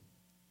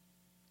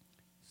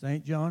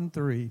St. John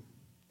 3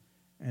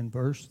 and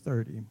verse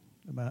 30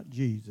 about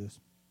Jesus.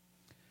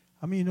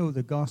 How many know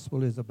the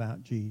gospel is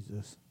about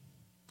Jesus?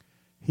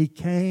 He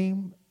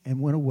came and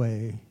went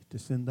away to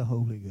send the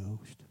Holy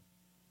Ghost.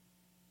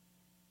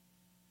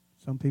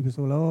 Some people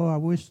say, well, oh, I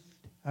wish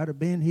I'd have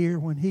been here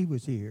when he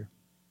was here.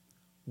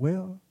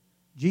 Well,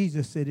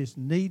 Jesus said it's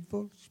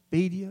needful,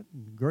 expedient,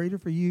 and greater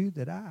for you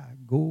that I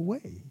go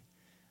away.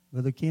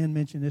 Brother Ken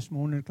mentioned this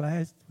morning in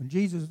class, when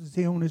Jesus was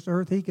here on this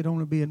earth, he could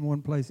only be in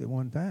one place at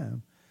one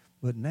time.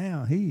 But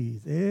now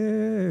he's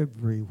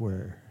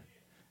everywhere.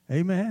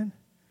 Amen?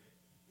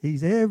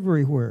 He's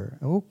everywhere.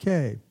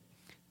 Okay.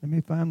 Let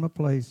me find my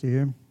place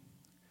here.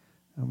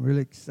 I'm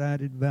really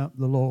excited about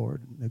the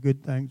Lord and the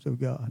good things of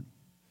God.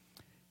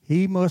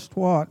 He must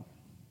what?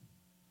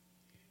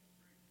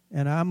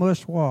 And I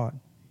must what?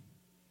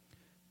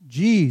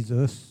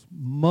 Jesus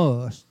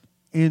must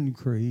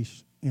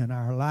increase in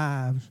our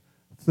lives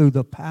through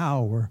the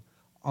power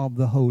of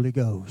the Holy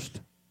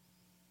Ghost.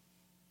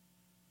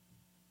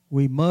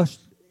 We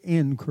must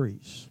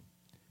increase.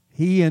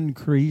 He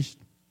increased.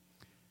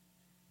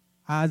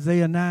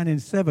 Isaiah 9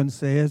 and 7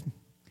 says,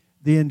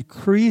 the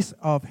increase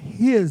of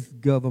his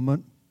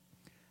government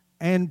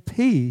and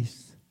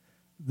peace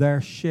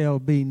there shall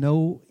be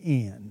no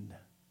end.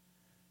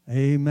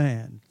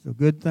 Amen. So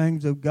good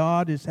things of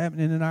God is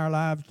happening in our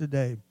lives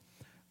today.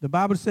 The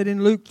Bible said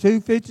in Luke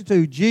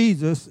 2:52,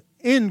 Jesus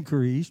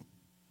increased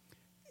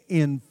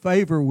in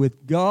favor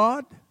with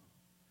God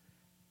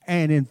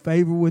and in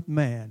favor with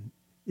man.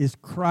 As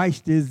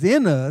Christ is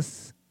in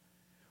us,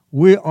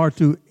 we are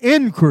to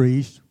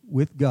increase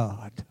with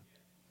God.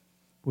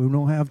 We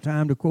don't have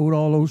time to quote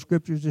all those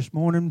scriptures this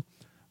morning,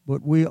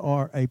 but we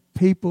are a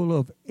people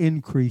of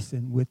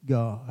increasing with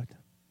God.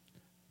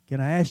 Can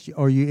I ask you,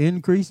 are you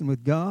increasing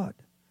with God?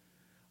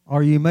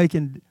 Are you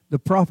making, the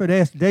prophet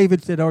asked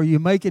David, said, are you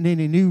making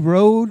any new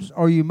roads?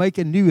 Are you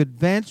making new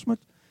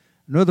advancements?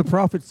 Another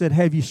prophet said,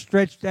 have you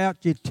stretched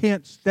out your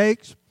tent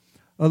stakes?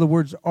 In other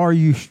words, are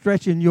you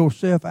stretching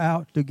yourself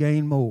out to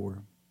gain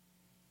more?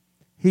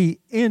 He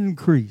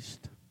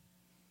increased.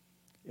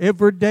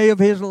 Every day of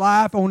his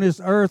life on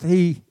this earth,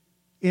 he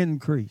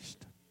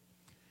increased.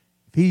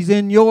 If he's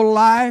in your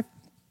life,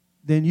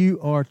 then you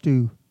are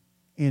to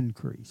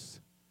increase.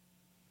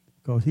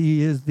 Because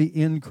he is the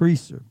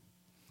increaser.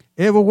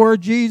 Everywhere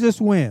Jesus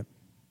went,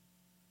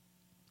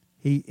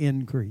 he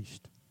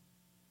increased.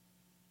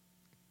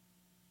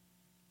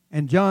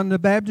 And John the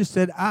Baptist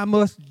said, I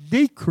must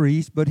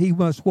decrease, but he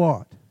must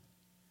what?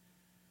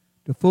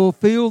 To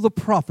fulfill the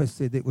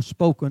prophecy that was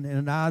spoken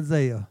in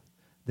Isaiah,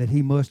 that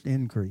he must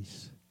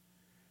increase.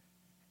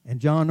 And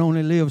John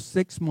only lived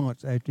 6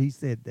 months after he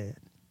said that.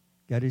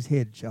 Got his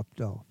head chopped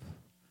off.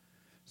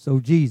 So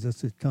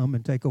Jesus has come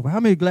and take over. How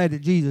many are glad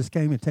that Jesus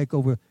came and take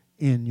over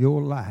in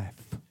your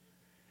life?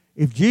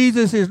 If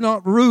Jesus is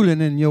not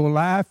ruling in your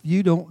life,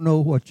 you don't know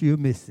what you're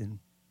missing.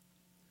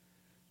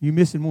 You're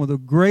missing one of the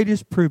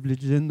greatest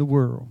privileges in the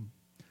world.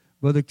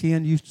 Brother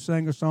Ken used to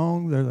sing a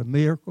song, there's a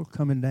miracle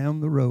coming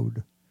down the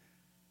road.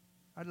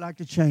 I'd like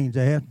to change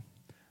that.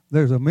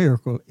 There's a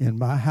miracle in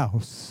my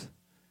house.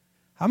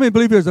 How many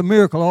believe there's a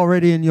miracle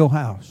already in your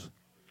house?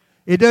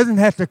 It doesn't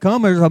have to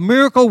come. There's a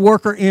miracle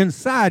worker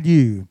inside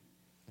you.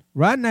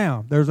 Right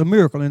now, there's a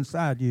miracle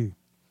inside you.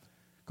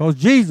 Because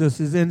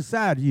Jesus is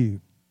inside you.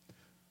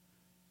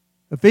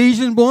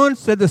 Ephesians 1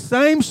 said the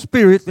same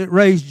Spirit that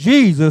raised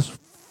Jesus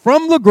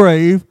from the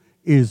grave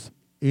is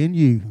in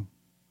you.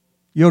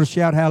 You ought to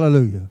shout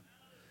hallelujah.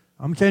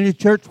 I'm telling you,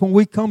 church, when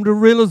we come to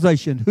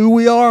realization who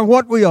we are and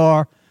what we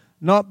are,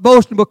 not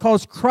boasting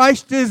because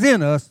Christ is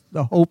in us,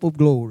 the hope of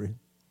glory.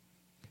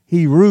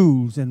 He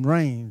rules and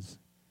reigns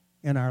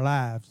in our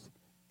lives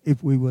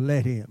if we will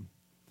let him.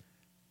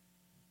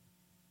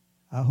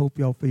 I hope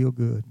y'all feel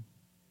good.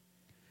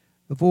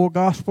 The 4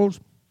 Gospels,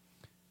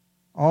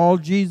 all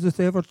Jesus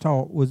ever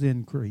taught was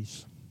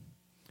increase.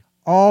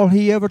 All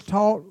he ever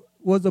taught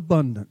was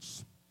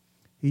abundance.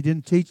 He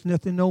didn't teach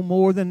nothing no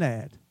more than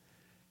that.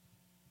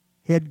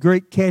 He had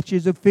great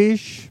catches of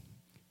fish.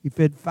 He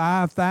fed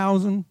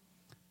 5,000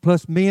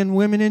 plus men,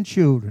 women, and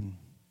children.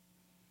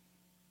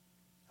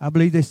 I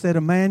believe they said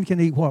a man can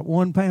eat,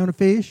 1 pound of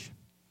fish?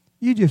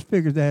 You just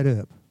figure that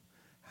up.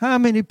 How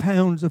many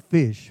pounds of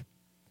fish?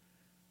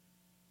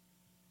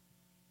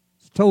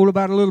 It's told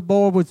about a little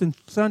boy who was in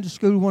Sunday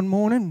school one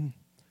morning.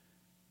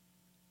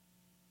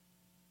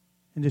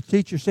 And the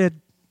teacher said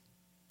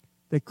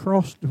they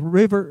crossed the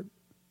river,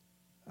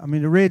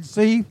 the Red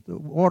Sea. The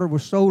water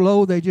was so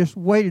low they just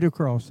waded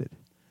across it.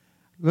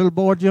 The little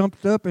boy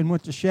jumped up and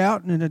went to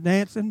shouting and to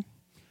dancing.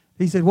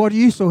 He said, what are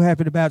you so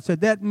happy about?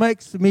 Said, that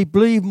makes me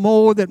believe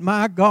more that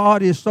my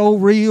God is so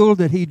real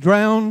that he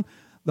drowned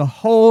the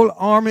whole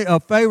army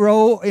of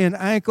Pharaoh in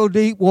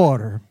ankle-deep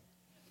water.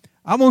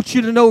 I want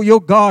you to know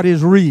your God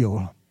is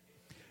real.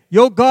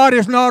 Your God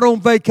is not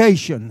on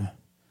vacation.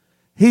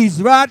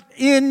 He's right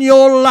in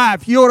your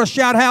life. You ought to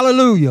shout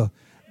hallelujah.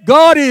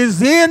 God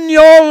is in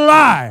your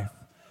life.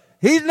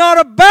 He's not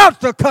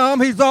about to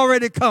come. He's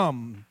already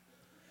come.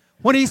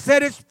 When he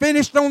said it's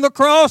finished on the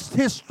cross,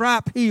 his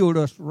stripe healed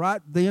us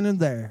right then and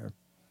there.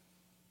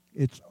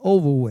 It's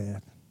over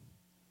with.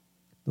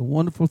 The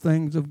wonderful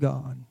things of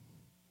God.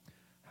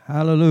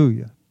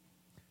 Hallelujah.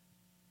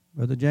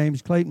 Brother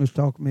James Clayton was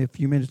talking to me a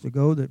few minutes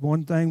ago that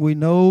one thing we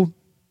know,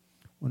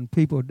 when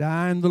people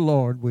die in the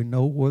Lord, we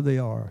know where they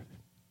are.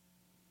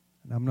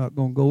 And I'm not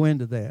going to go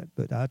into that,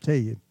 but I tell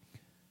you,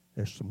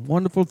 there's some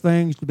wonderful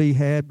things to be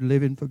had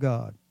living for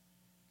God.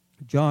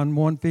 John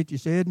 1:50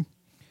 said,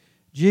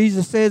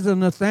 Jesus says to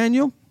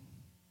Nathanael,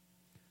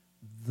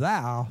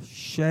 thou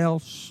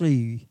shalt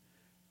see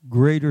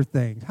greater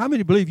things. How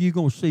many believe you're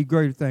going to see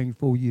greater things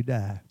before you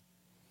die?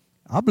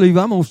 I believe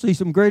I'm going to see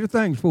some greater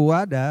things before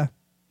I die.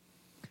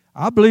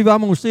 I believe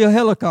I'm going to see a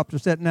helicopter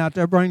sitting out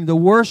there bringing the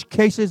worst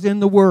cases in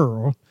the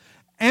world.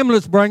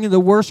 Ambulance bringing the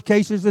worst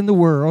cases in the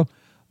world.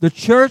 The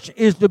church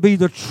is to be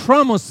the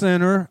trauma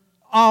center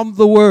of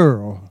the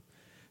world.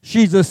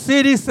 She's a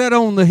city set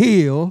on the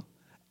hill,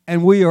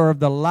 and we are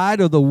the light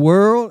of the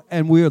world,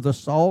 and we are the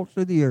salt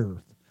of the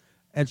earth.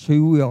 That's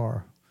who we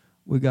are.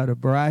 We got a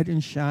bright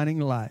and shining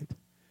light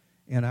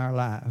in our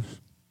lives.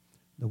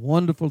 The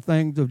wonderful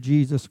things of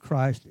Jesus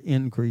Christ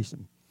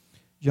increasing.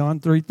 John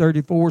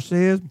 3:34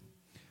 says,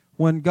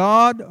 when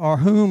God, or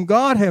whom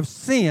God hath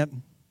sent,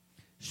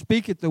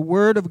 speaketh the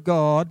word of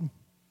God,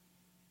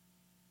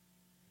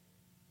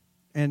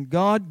 and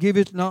God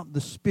giveth not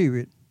the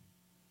Spirit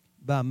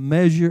by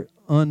measure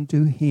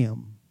unto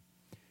him.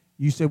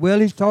 You say, well,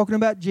 he's talking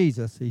about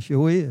Jesus. He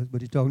sure is,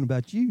 but he's talking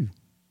about you.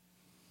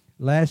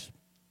 Last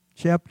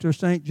chapter,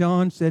 St.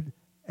 John said,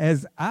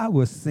 as I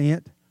was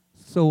sent,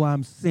 so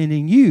I'm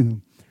sending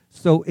you.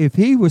 So if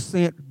he was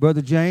sent,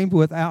 Brother James,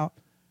 without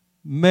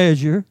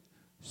measure,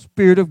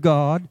 Spirit of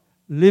God,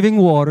 living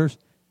waters,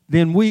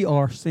 then we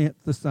are sent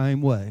the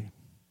same way.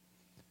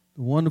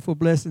 The wonderful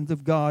blessings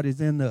of God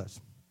is in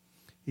us.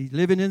 He's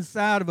living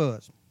inside of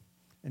us.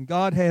 And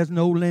God has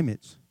no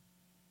limits.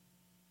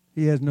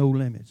 He has no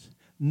limits.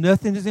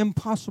 Nothing is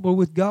impossible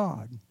with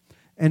God.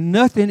 And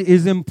nothing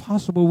is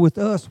impossible with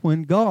us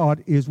when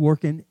God is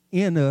working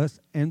in us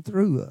and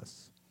through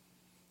us.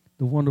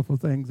 The wonderful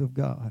things of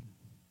God.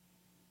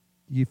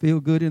 Do you feel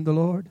good in the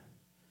Lord?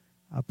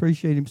 I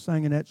appreciate him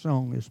singing that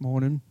song this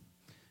morning.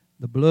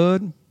 The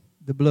blood,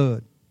 the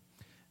blood.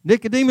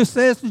 Nicodemus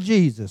says to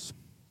Jesus,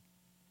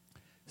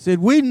 said,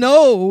 we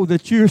know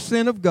that you're a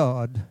son of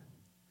God,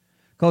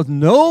 because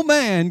no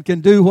man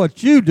can do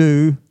what you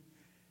do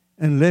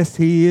unless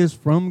he is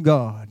from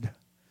God.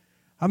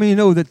 How many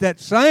know that that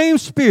same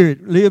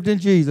Spirit lived in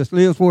Jesus,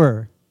 lives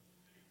where?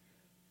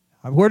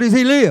 Where does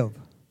he live?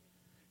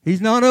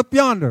 He's not up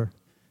yonder.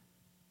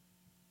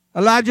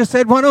 Elijah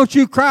said, why don't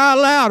you cry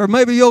aloud? Or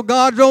maybe your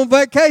God's on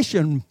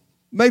vacation.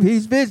 Maybe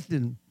he's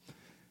visiting.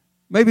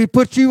 Maybe he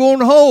puts you on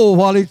hold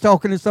while he's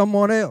talking to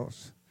someone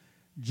else.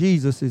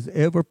 Jesus is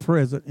ever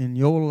present in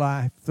your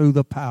life through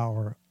the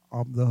power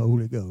of the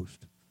Holy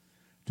Ghost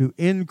to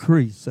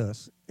increase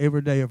us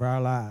every day of our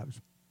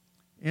lives.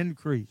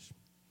 Increase.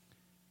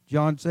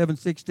 John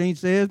 7:16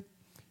 says,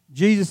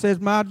 Jesus says,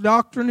 my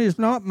doctrine is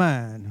not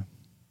mine.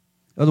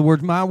 In other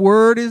words, my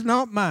word is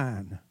not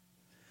mine.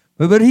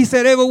 But he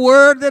said, every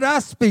word that I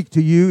speak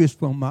to you is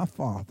from my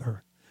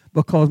Father,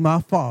 because my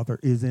Father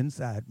is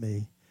inside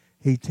me.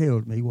 He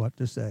tells me what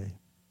to say.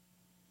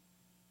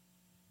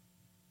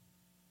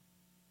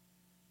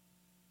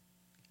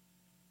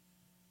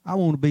 I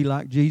want to be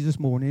like Jesus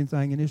more than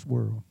anything in this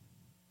world.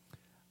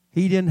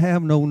 He didn't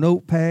have no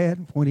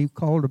notepad when he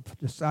called the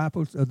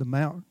disciples of the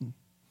mountain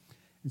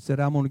and said,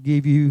 I'm going to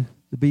give you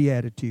the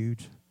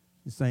Beatitudes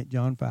in St.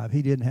 John 5.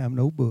 He didn't have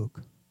no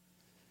book.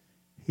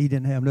 He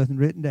didn't have nothing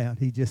written down.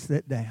 He just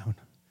sat down,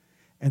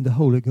 and the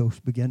Holy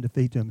Ghost began to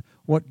feed to him.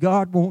 What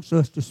God wants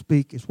us to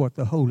speak is what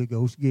the Holy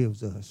Ghost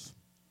gives us.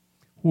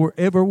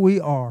 Wherever we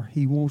are,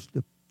 he wants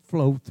to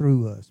flow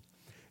through us.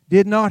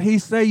 Did not he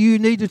say you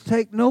need to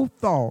take no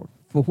thought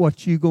for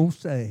what you're going to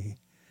say?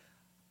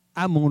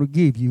 I'm going to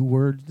give you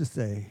words to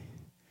say.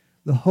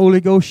 The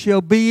Holy Ghost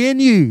shall be in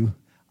you.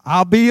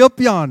 I'll be up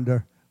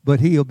yonder,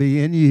 but he'll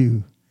be in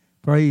you.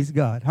 Praise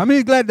God. How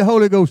many are glad the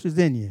Holy Ghost is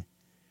in you?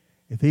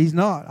 If he's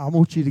not, I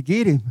want you to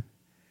get him.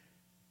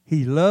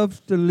 He loves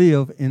to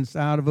live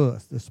inside of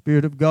us. The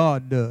Spirit of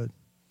God does.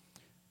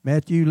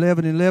 Matthew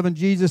 11:11,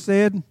 Jesus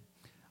said,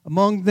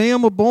 among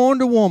them are born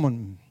to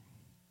woman,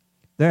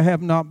 there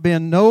have not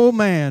been no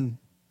man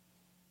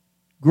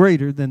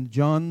greater than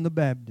John the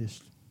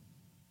Baptist.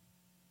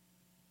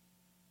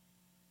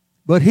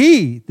 But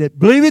he that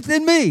believeth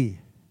in me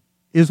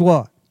is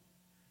what?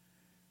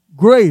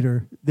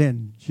 Greater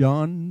than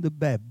John the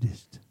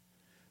Baptist.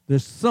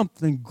 There's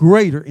something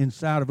greater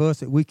inside of us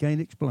that we can't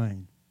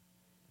explain.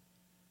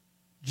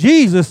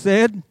 Jesus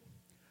said,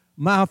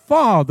 my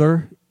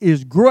Father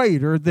is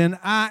greater than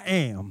I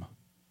am.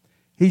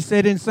 He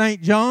said in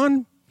St.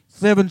 John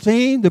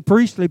 17, the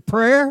priestly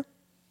prayer,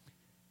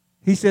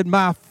 he said,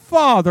 my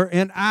Father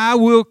and I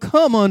will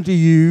come unto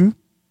you,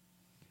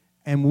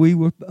 and we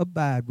will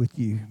abide with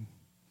you.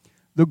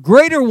 The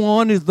greater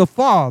one is the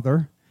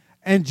Father,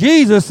 and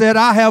Jesus said,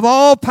 I have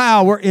all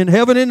power in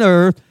heaven and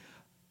earth.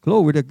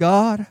 Glory to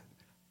God.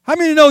 How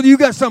many know that you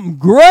got something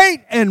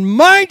great and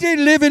mighty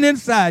living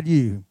inside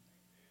you?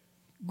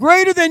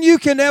 greater than you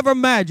can ever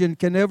imagine,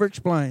 can ever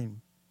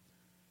explain.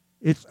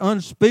 It's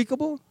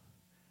unspeakable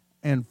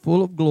and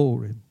full of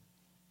glory,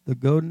 the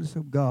goodness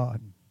of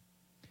God.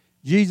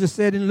 Jesus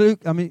said in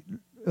Luke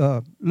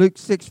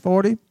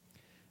 6:40,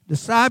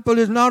 disciple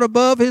is not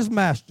above his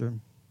master,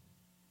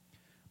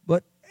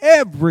 but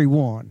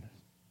everyone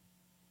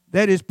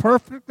that is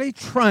perfectly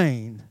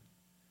trained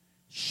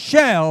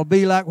shall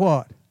be like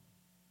what?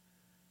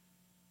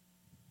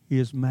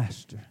 His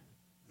master.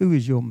 Who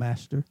is your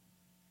master?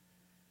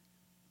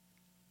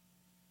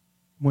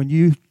 When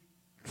you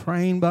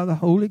train by the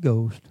Holy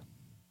Ghost,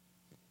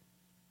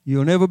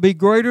 you'll never be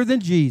greater than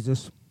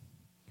Jesus,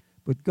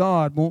 but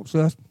God wants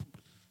us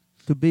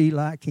to be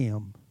like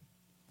him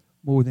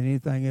more than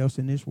anything else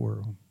in this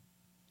world.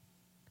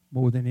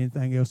 More than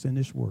anything else in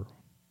this world.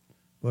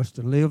 For us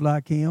to live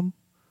like him,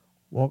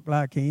 walk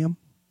like him,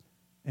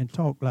 and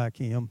talk like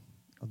him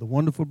of the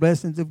wonderful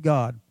blessings of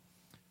God.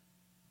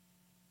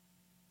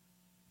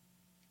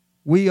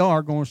 We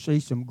are going to see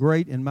some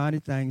great and mighty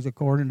things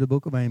according to the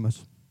book of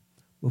Amos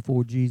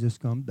before Jesus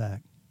comes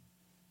back.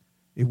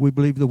 If we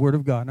believe the Word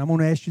of God. And I'm going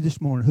to ask you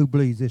this morning, who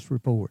believes this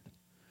report?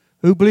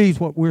 Who believes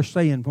what we're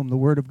saying from the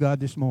Word of God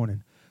this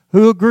morning?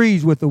 Who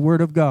agrees with the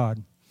Word of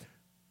God?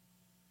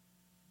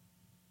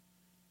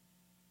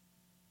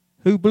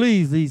 Who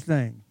believes these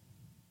things?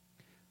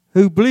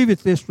 Who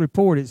believeth this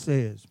report, it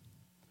says,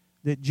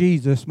 that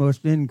Jesus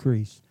must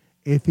increase.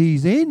 If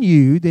he's in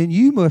you, then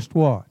you must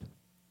what?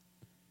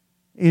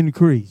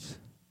 Increase.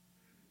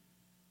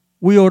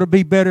 We ought to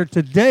be better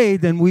today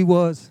than we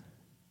was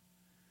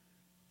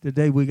the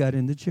day we got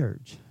in the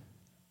church.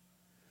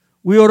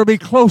 We ought to be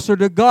closer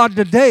to God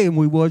today than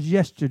we was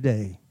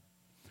yesterday.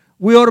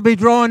 We ought to be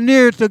drawing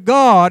near to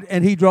God,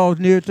 and he draws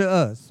near to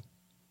us.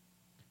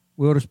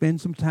 We ought to spend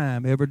some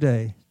time every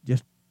day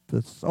just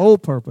for the sole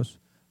purpose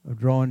of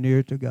drawing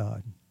near to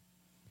God,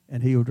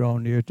 and he will draw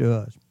near to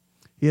us.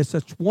 He has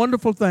such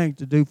wonderful things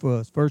to do for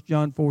us. 1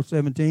 John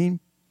 4:17,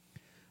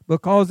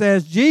 because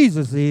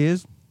Jesus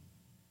is,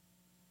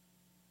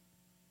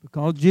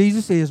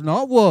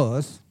 not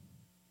was,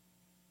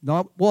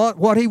 not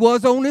what he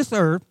was on this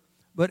earth,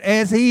 but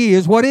as he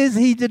is, what is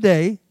he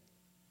today?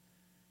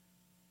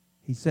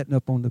 He's sitting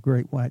up on the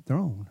great white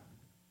throne.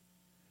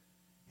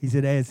 He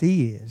said, as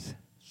he is,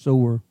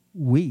 so are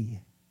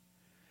we.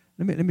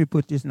 Let me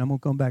put this, and I'm going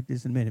to come back to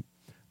this in a minute.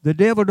 The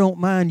devil don't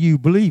mind you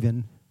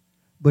believing,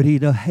 but he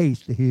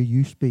hates to hear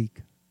you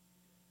speak.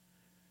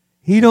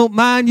 He don't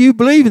mind you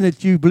believing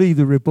that you believe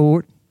the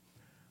report,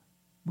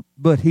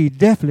 but he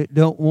definitely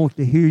don't want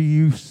to hear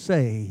you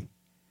say.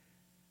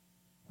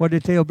 What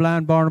did they tell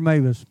blind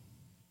Bartimaeus?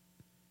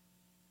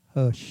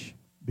 Hush,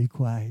 be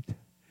quiet.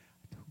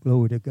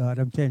 Glory to God.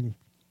 I'm telling you,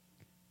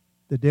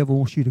 the devil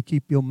wants you to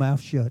keep your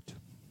mouth shut.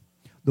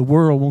 The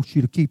world wants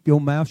you to keep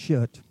your mouth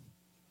shut.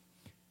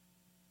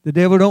 The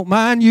devil don't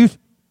mind you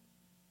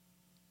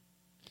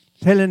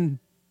telling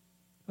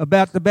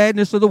about the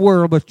badness of the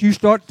world, but you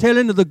start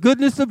telling of the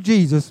goodness of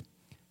Jesus,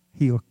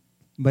 he'll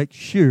make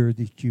sure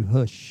that you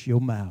hush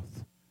your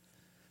mouth,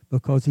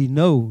 because he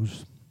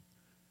knows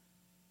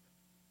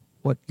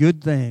what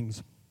good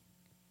things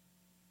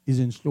is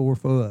in store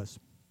for us.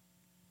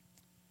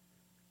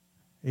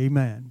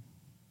 Amen.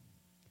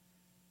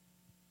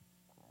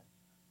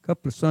 A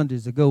couple of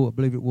Sundays ago, I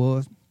believe it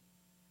was,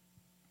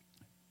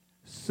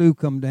 Sue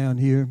come down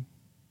here.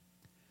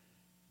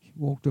 She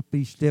walked up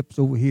these steps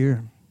over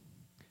here.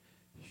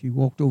 She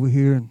walked over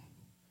here and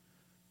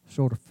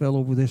sort of fell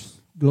over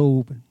this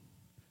globe and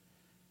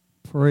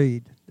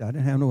prayed. I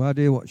didn't have no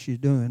idea what she's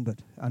doing, but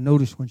I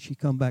noticed when she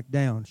come back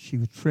down, she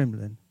was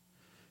trembling.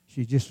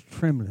 She's just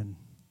trembling.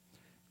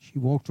 She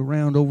walked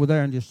around over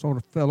there and just sort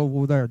of fell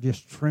over there,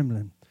 just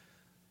trembling.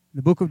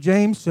 The book of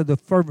James said the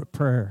fervent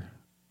prayer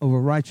of a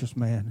righteous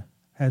man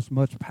has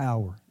much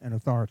power and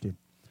authority.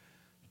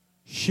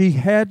 She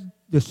had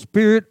the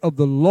Spirit of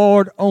the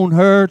Lord on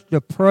her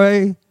to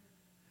pray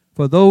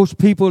for those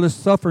people that's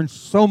suffering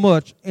so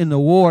much in the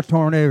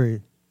war-torn area.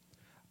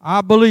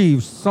 I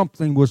believe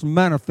something was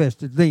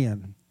manifested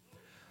then.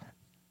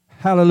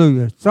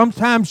 Hallelujah.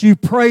 Sometimes you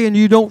pray and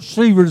you don't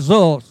see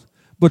results,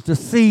 but the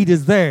seed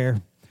is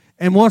there.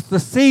 And once the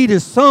seed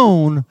is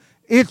sown,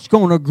 it's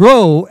going to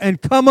grow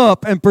and come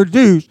up and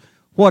produce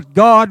what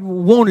God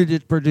wanted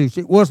it to produce.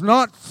 It was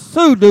not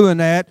Sue doing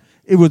that.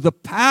 It was the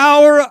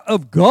power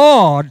of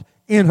God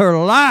in her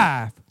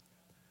life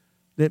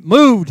that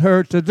moved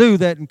her to do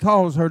that and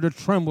caused her to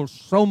tremble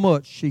so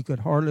much she could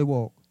hardly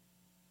walk.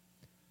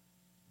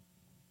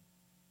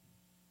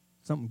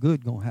 Something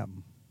good going to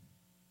happen.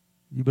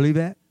 You believe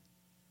that?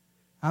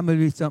 How many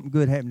believe something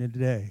good happening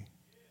today?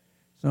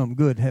 Something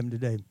good happening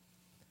today.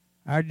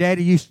 Our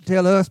daddy used to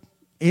tell us,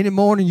 any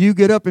morning you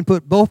get up and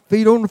put both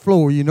feet on the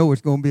floor, you know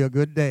it's going to be a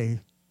good day.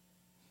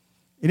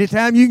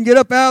 Anytime you can get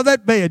up out of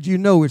that bed, you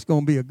know it's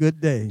going to be a good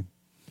day.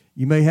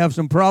 You may have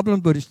some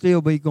problems, but it's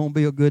still going to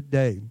be a good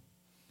day.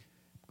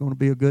 It's going to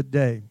be a good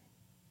day.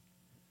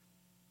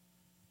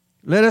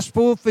 Let us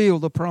fulfill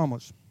the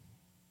promise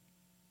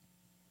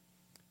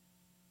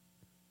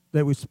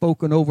that was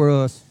spoken over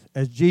us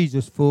as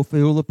Jesus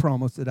fulfilled the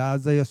promise that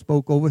Isaiah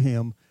spoke over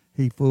him,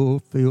 he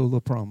fulfilled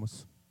the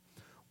promise.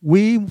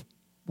 We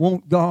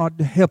want God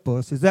to help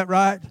us, is that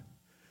right?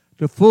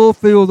 To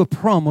fulfill the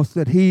promise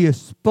that he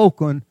has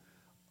spoken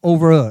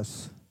over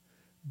us.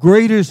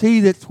 Greater is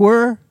he that's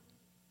where?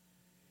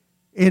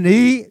 In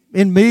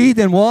me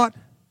than what?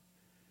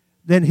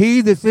 Than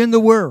he that's in the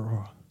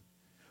world.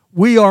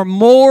 We are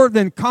more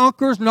than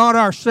conquerors, not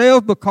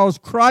ourselves, because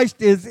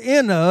Christ is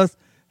in us.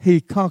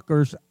 He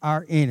conquers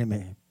our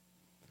enemy.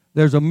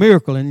 There's a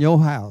miracle in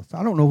your house.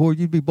 I don't know where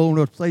you'd be bold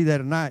enough to say that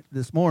tonight,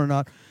 this morning,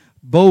 not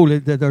boldly,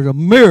 that there's a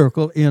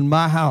miracle in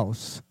my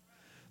house.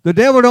 The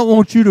devil don't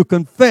want you to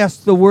confess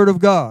the word of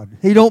God.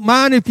 He don't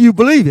mind if you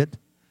believe it,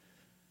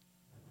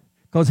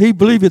 because he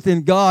believeth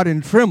in God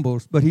and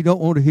trembles, but he don't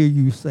want to hear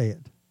you say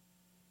it.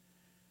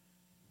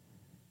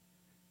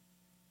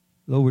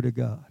 Glory to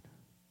God.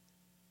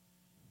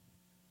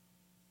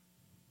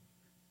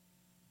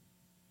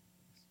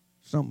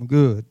 Something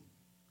good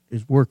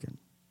is working.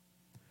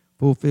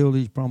 Fulfill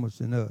these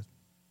promises in us.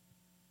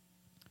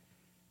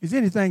 Is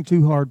anything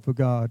too hard for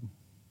God?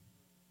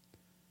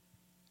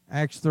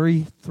 Acts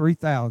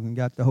 3,000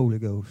 got the Holy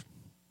Ghost.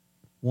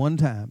 One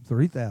time,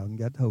 3,000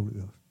 got the Holy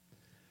Ghost.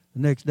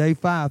 The next day,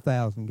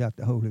 5,000 got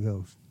the Holy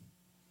Ghost.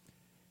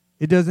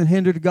 It doesn't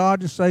hinder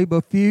God to save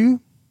a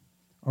few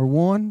or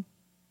one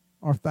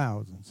or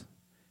thousands.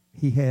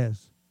 He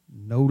has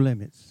no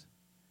limits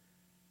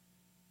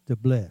to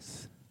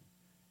bless.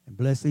 And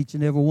bless each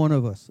and every one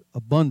of us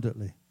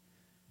abundantly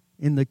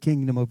in the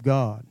kingdom of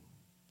God.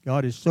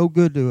 God is so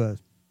good to us.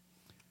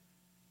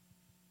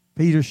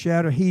 Peter's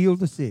shadow healed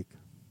the sick.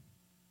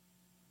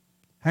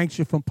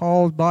 Handkerchief from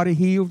Paul's body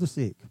healed the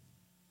sick.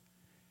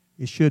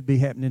 It should be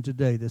happening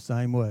today the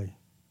same way.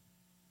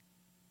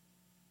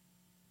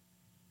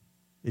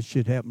 It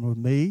should happen with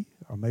me,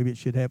 or maybe it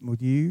should happen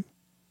with you.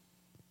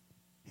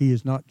 He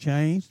is not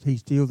changed. He's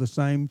still the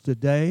same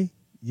today,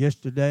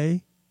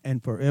 yesterday,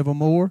 and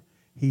forevermore.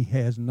 He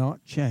has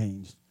not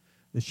changed.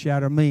 The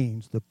shadow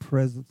means the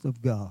presence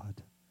of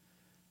God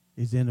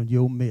is in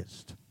your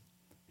midst.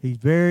 He's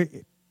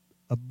very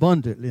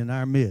abundantly in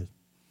our midst.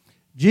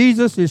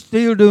 Jesus is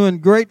still doing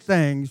great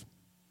things.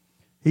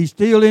 He's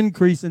still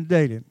increasing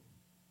daily.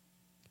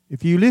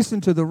 If you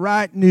listen to the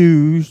right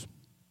news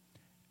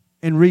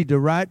and read the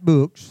right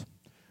books,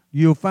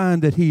 you'll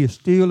find that he is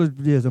still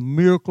is a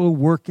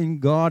miracle-working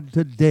God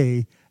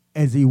today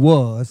as he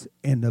was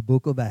in the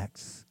book of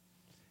Acts.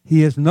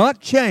 He has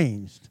not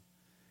changed.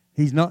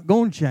 He's not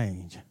going to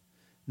change.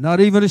 Not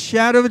even a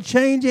shadow of a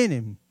change in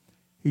him.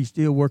 He's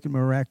still working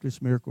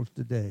miraculous miracles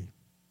today.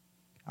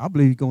 I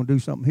believe he's going to do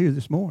something here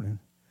this morning.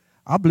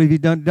 I believe he's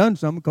done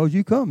something because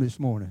you come this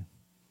morning.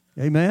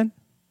 Amen?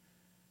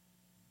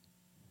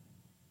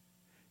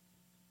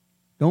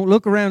 Don't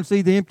look around and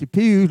see the empty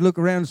pews. Look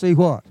around and see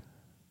what?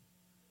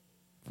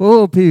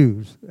 Full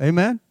pews.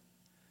 Amen?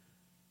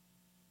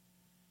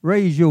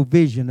 Raise your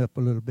vision up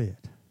a little bit.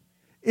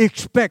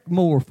 Expect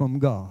more from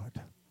God.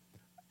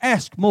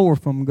 Ask more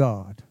from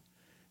God.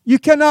 You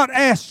cannot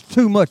ask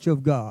too much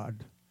of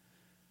God.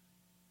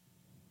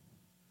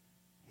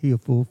 He'll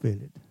fulfill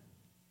it.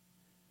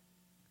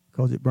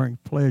 Because it brings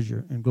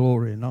pleasure and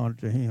glory and honor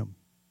to him.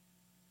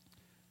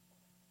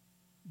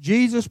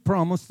 Jesus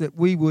promised that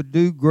we would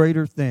do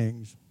greater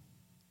things.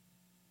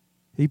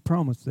 He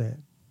promised that.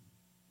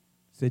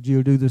 He said,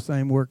 you'll do the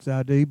same works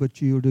I do,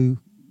 but you'll do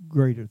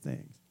greater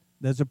things.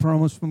 That's a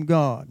promise from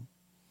God.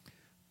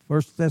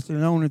 1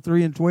 Thessalonians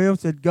 3:12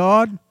 said,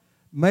 God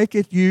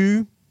maketh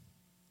you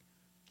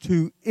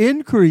to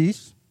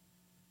increase.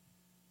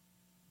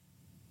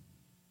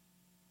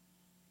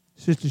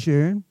 Sister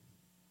Sharon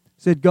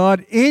said,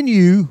 God in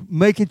you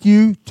maketh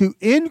you to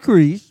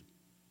increase.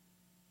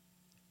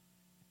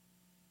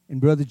 And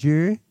Brother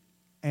Jerry,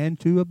 and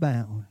to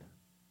abound.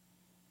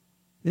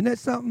 Isn't that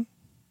something?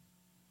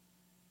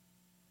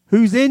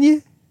 Who's in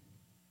you?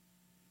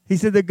 He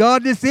said, the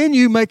God that's in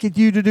you maketh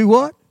you to do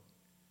what?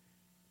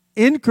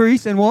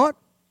 Increase and what?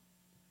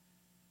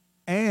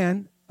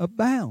 And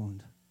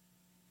abound.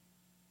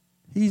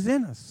 He's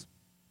in us.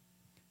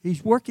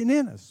 He's working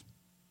in us.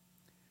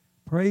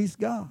 Praise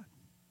God.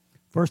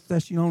 1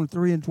 Thessalonians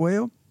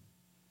 3:12.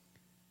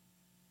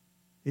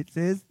 It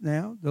says,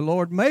 now, the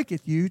Lord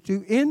maketh you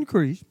to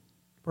increase.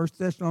 1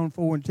 Thessalonians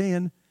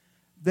 4:10.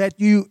 That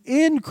you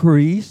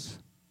increase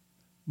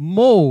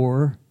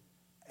more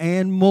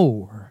and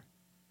more.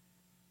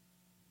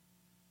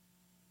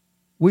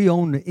 We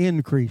own the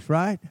increase,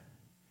 right?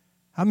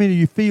 How many of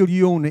you feel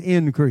you own the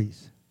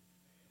increase?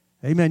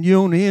 Amen. You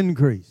own the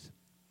increase.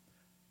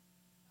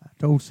 I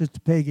told Sister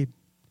Peggy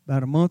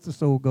about a month or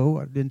so ago,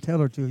 I didn't tell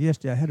her till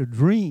yesterday, I had a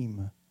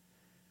dream.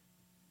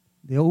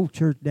 The old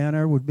church down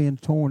there was being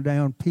torn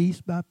down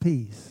piece by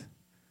piece.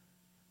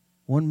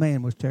 One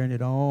man was tearing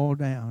it all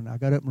down. I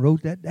got up and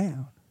wrote that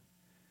down.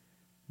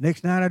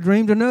 Next night I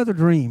dreamed another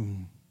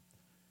dream.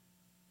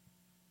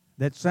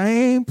 That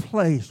same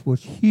place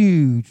was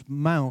huge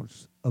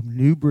mounts of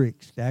new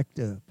bricks stacked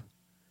up.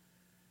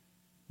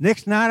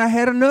 Next night I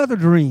had another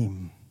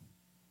dream.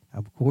 I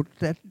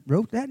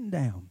wrote that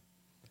down.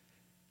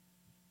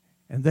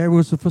 And there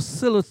was a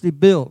facility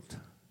built.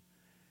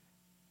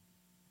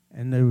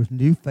 And there was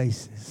new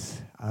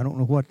faces. I don't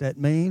know what that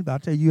means, but I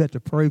tell you, you have to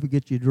pray to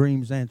get your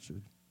dreams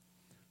answered.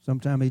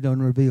 Sometimes he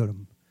doesn't reveal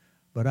them.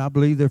 But I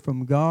believe they're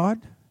from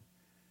God.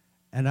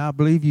 And I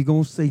believe you're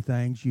going to see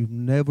things you've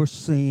never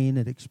seen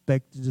and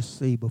expected to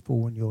see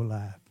before in your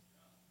life.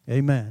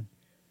 Amen.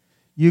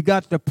 You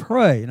got to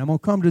pray. And I'm going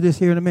to come to this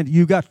here in a minute.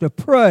 You got to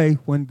pray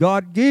when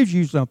God gives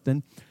you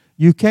something.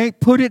 You can't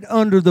put it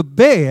under the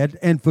bed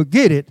and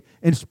forget it,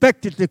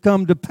 expect it to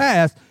come to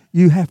pass.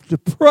 You have to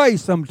pray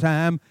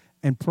sometime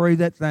and pray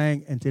that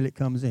thing until it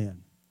comes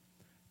in.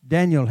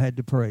 Daniel had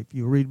to pray. If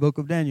you read the book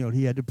of Daniel,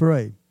 he had to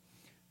pray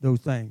those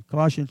things.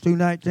 Colossians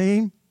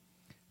 2:19,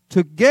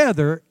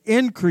 together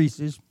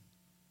increases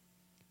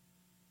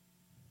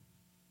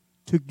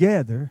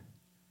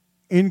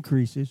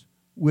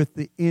with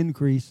the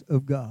increase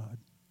of God.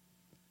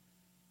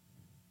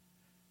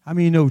 How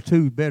many know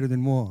two is better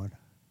than one?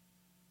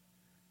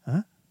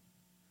 Huh?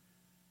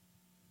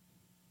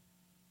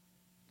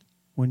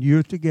 When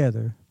you're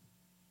together,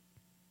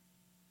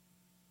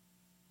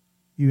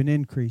 you're an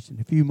increase. In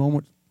a few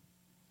moments,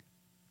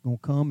 we're going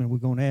to come and we're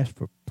going to ask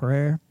for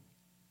prayer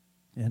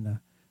and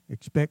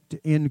expect to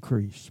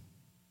increase.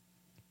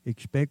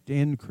 Expect to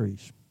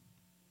increase.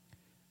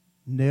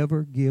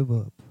 Never give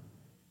up.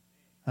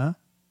 Huh?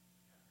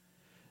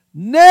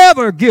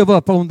 Never give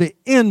up on the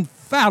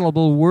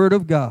infallible Word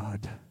of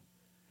God.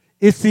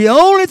 It's the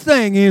only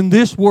thing in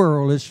this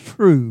world that's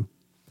true.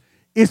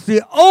 It's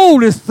the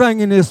oldest thing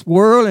in this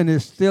world and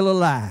it's still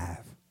alive.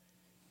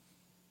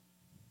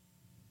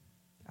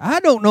 I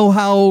don't know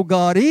how old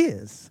God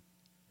is,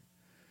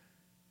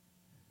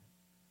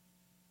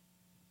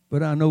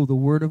 but I know the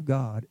Word of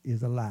God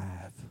is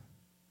alive.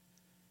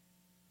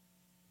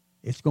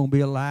 It's going to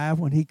be alive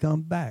when He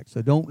comes back,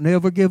 so don't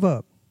never give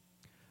up.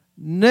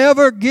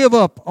 Never give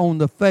up on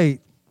the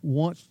faith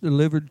once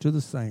delivered to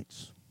the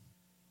saints.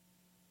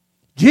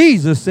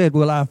 Jesus said,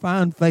 will I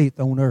find faith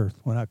on earth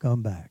when I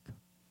come back?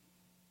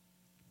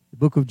 The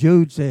book of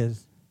Jude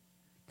says,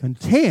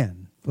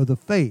 contend for the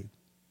faith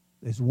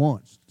that's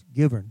once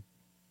given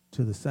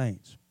to the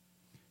saints.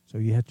 So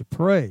you have to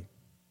pray.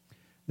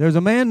 There's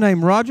a man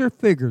named Roger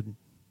Figured.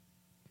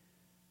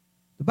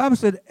 The Bible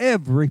said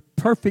every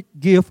perfect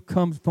gift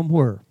comes from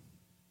where?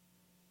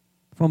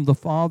 From the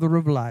Father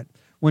of light.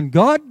 When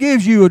God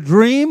gives you a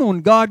dream,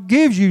 when God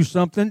gives you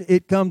something,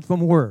 it comes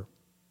from where?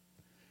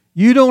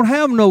 You don't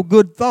have no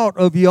good thought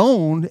of your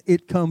own.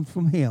 It comes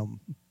from Him.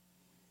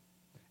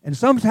 And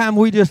sometimes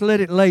we just let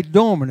it lay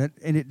dormant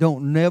and it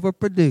don't never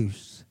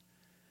produce.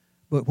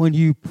 But when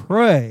you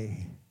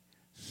pray,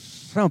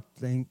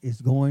 something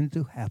is going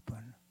to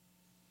happen.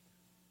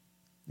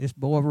 This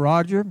boy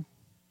Roger,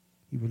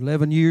 he was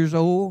 11 years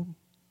old,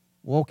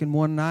 walking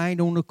one night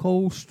on the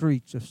cold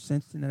streets of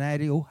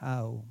Cincinnati,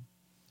 Ohio,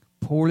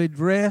 poorly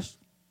dressed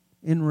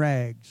in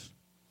rags,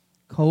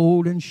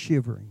 cold and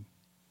shivering.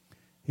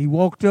 He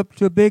walked up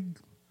to a big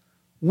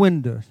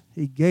window.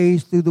 He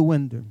gazed through the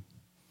window,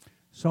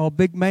 saw a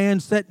big man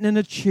sitting in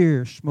a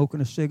chair smoking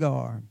a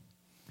cigar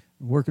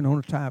and working on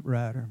a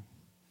typewriter.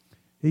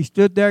 He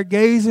stood there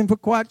gazing for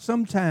quite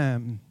some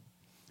time,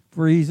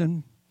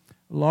 freezing.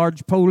 A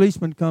large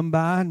policeman come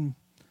by and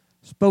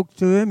spoke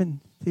to him, and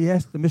he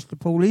asked Mr.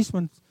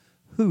 Policeman,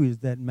 who is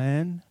that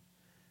man?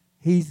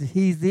 He's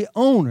the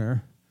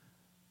owner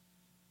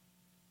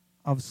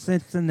of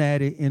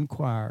Cincinnati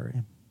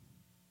Enquirer.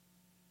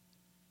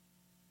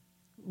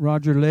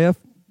 Roger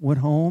left, went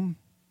home,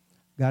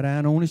 got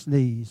down on his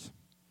knees,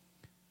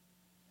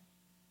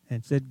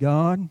 and said,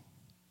 God,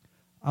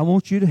 I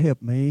want you to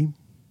help me.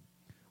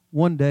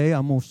 One day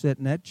I'm going to sit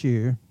in that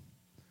chair.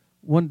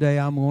 One day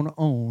I'm going to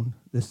own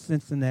the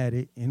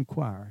Cincinnati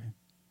Enquirer.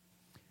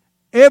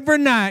 Every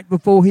night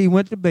before he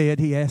went to bed,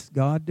 he asked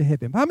God to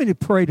help him. How many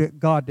pray to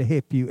God to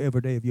help you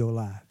every day of your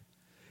life?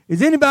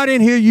 Is anybody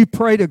in here you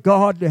pray to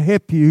God to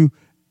help you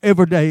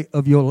every day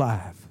of your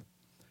life?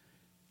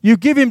 You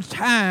give Him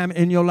time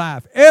in your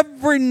life.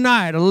 Every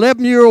night,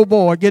 11-year-old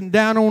boy getting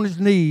down on his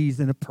knees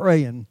and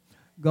praying,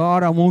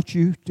 God, I want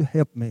you to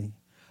help me.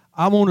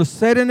 I want to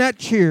sit in that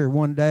chair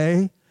one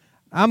day.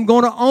 I'm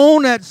going to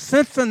own that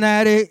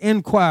Cincinnati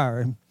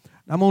Enquirer.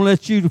 I'm going to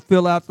let you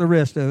fill out the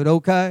rest of it,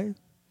 okay?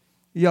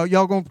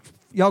 Y'all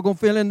gonna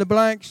fill in the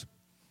blanks?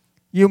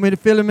 You want me to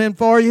fill them in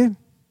for you?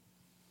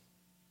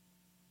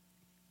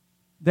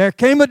 There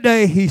came a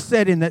day he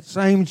sat in that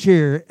same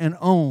chair and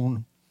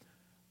owned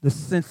the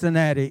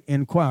Cincinnati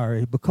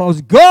Enquirer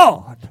because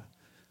God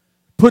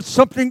put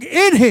something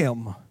in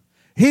him.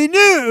 He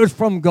knew it was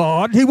from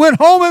God. He went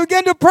home and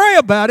began to pray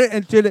about it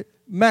until it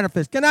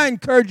manifested. Can I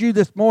encourage you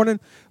this morning?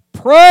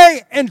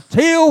 Pray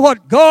until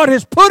what God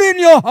has put in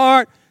your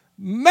heart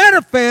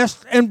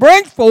manifests and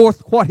brings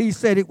forth what He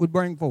said it would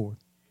bring forth.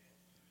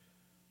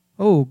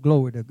 Oh,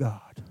 glory to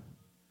God.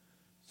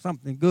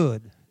 Something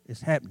good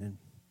is happening.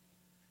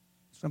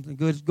 Something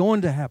good is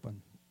going to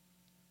happen.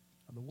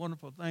 The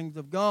wonderful things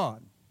of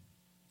God.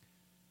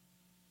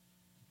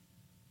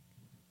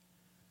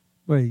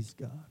 Praise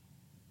God.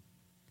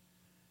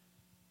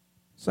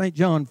 St.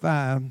 John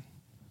 5,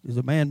 There's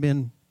a man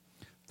been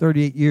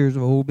 38 years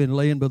old, been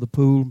laying by the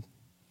pool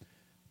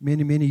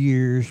many, many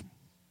years,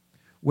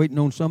 waiting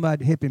on somebody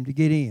to help him to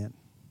get in.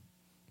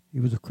 He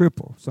was a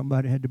cripple.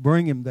 Somebody had to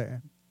bring him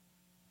there.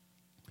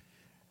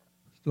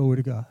 Glory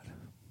to God.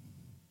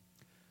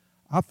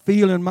 I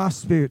feel in my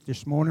spirit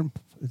this morning,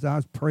 as I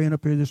was praying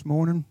up here this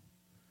morning,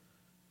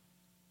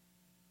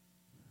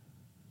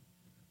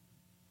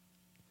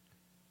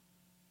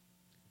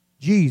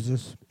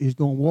 Jesus is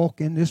going to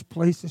walk in this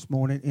place this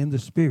morning in the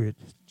Spirit,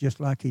 just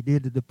like he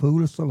did at the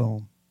pool of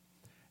Siloam.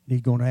 And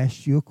he's going to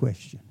ask you a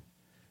question.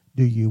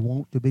 Do you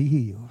want to be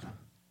healed?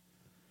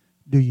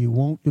 Do you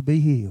want to be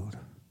healed?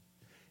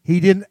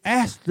 He didn't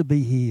ask to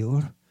be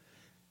healed.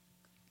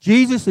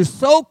 Jesus is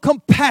so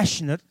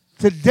compassionate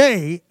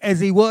today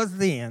as he was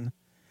then.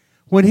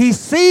 When he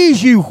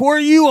sees you where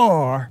you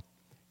are,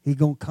 he's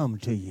going to come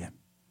to you.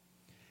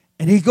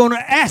 And he's going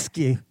to ask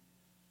you,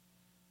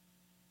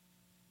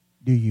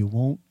 do you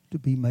want to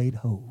be made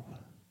whole?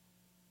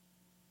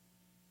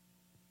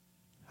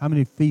 How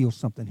many feel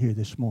something here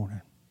this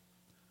morning?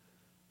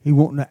 He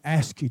wanting to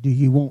ask you, do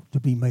you want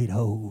to be made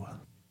whole?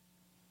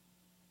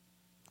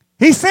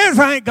 He says,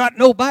 I ain't got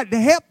nobody to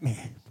help me.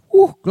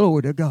 Ooh,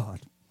 glory to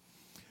God.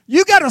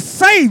 You got a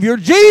Savior.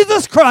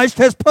 Jesus Christ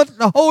has put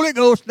the Holy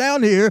Ghost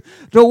down here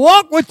to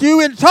walk with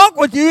you and talk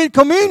with you and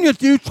commune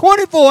with you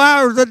 24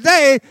 hours a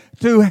day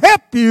to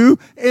help you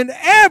in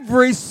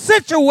every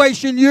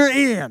situation you're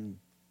in.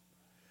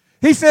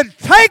 He said,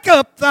 take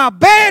up thy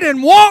bed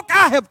and walk.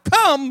 I have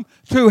come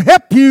to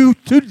help you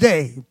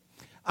today.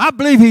 I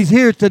believe he's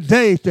here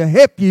today to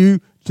help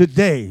you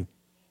today.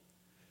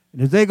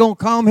 And is they going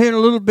to come here in a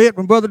little bit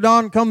when Brother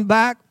Don comes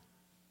back?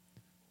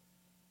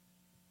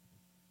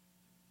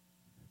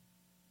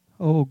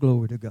 Oh,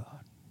 glory to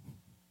God.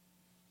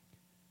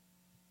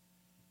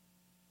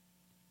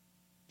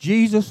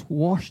 Jesus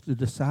washed the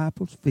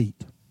disciples'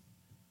 feet.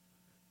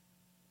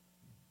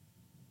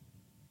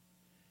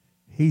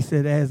 He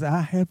said, as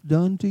I have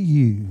done to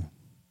you,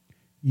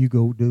 you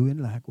go doing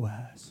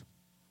likewise.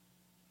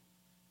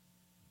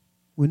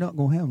 We're not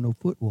going to have no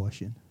foot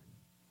washing.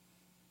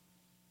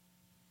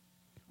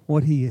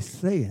 What he is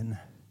saying,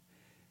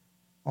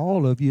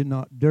 all of you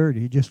not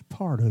dirty, just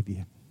part of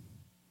you.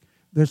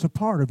 There's a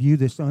part of you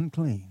that's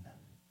unclean.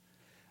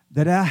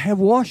 That I have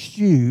washed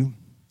you.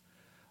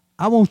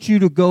 I want you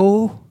to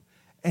go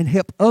and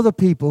help other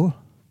people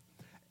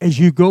as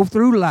you go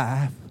through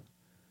life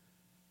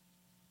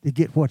to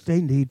get what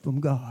they need from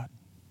God.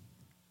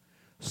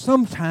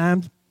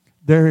 Sometimes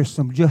there are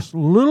some just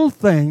little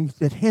things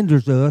that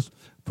hinders us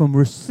from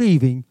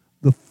receiving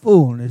the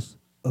fullness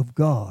of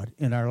God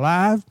in our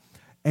lives,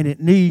 and it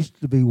needs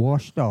to be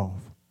washed off.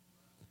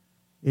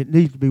 It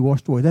needs to be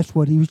washed away. That's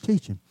what he was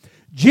teaching.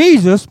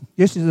 Jesus,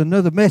 this is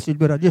another message,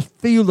 but I just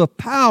feel the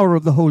power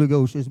of the Holy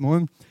Ghost this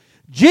morning.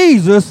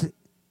 Jesus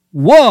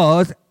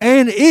was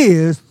and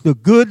is the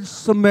Good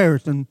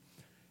Samaritan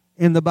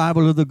in the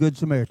Bible of the Good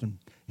Samaritan.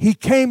 He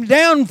came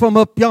down from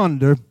up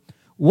yonder,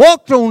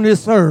 walked on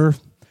this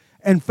earth,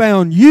 and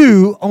found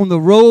you on the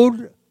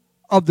road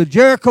of the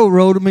Jericho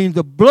Road. I mean,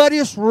 the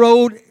bloodiest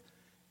road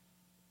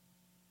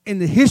in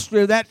the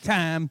history of that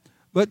time.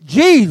 But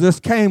Jesus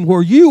came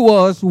where you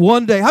was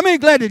one day. How many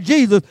glad that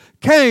Jesus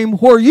came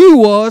where you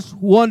was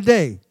one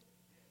day?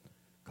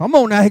 Come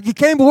on now. He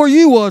came where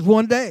you was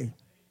one day.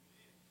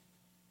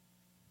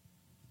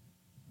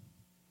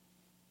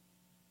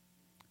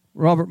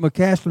 Robert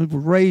McCaslin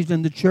was raised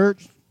in the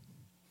church,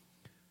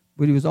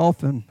 but he was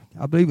often,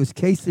 I believe it was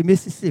Casey,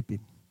 Mississippi,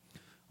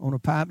 on a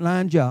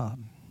pipeline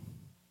job.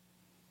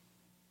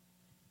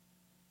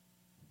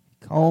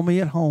 He called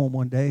me at home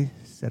one day,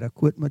 said I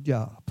quit my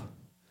job.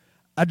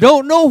 I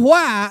don't know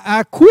why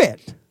I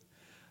quit,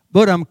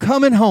 but I'm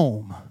coming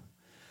home.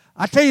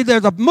 I tell you,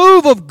 there's a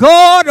move of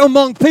God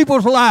among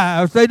people's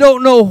lives. They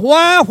don't know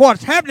why,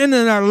 what's happening in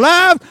their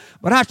lives,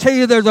 but I tell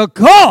you, there's a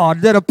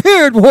God that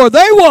appeared where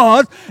they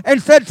was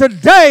and said,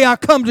 today I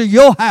come to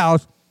your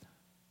house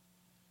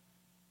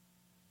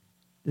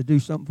to do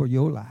something for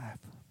your life.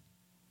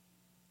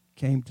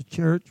 Came to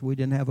church. We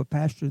didn't have a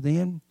pastor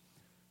then.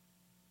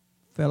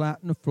 Fell out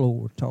on the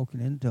floor talking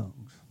in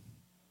tongues.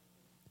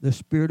 The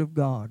Spirit of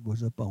God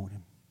was upon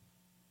him.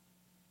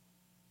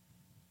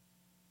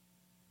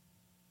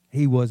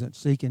 He wasn't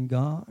seeking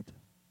God.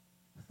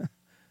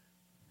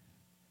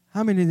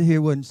 How many here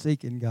wasn't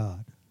seeking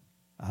God?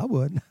 I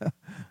wasn't.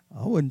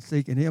 I wasn't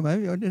seeking him. I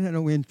didn't have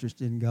no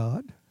interest in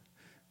God.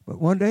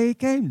 But one day he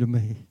came to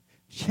me,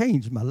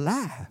 changed my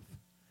life.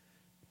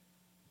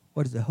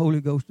 What is the Holy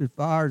Ghost that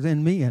fires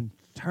in me and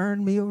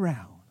turned me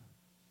around?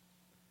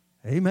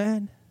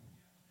 Amen.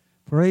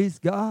 Praise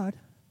God.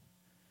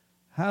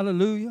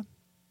 Hallelujah.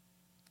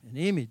 An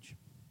image.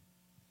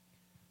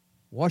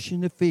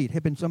 Washing the feet,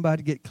 helping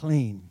somebody get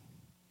clean.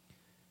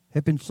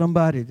 Helping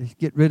somebody to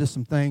get rid of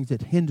some things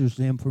that hinders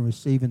them from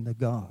receiving the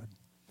God.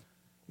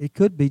 It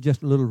could be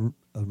just a little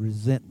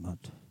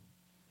resentment.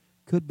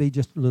 Could be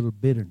just a little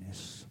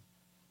bitterness.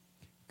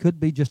 Could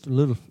be just a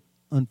little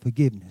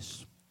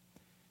unforgiveness.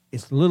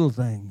 It's little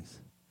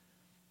things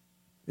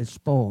that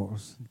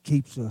spoils and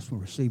keeps us from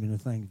receiving the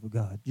things of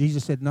God.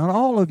 Jesus said, not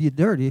all of you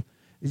dirty,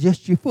 it's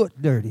just your foot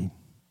dirty.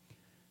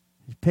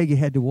 Peggy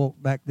had to walk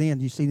back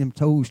then. You see them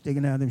toes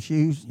sticking out of them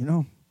shoes, you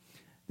know.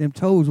 Them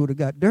toes would have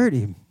got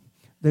dirty.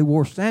 They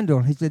wore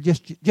sandals. He said,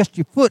 just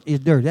your foot is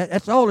dirty.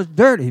 That's all that's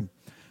dirty.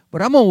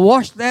 But I'm going to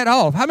wash that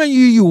off. How many of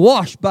you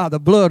washed by the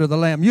blood of the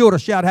Lamb? You ought to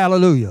shout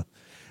hallelujah.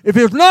 If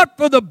it's not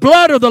for the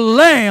blood of the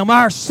Lamb,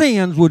 our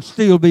sins would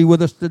still be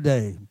with us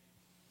today.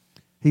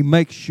 He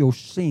makes your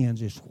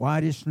sins as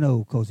white as snow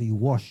because he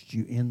washed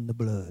you in the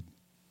blood.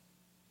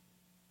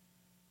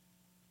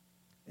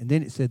 And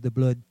then it said the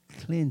blood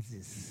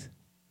cleanses.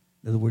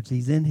 In other words,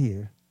 he's in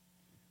here.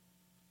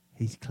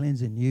 He's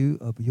cleansing you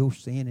of your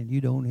sin and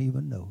you don't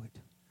even know it.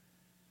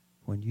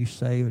 When you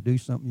say or do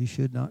something you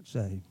should not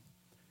say,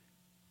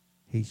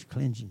 he's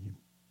cleansing you.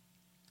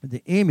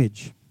 The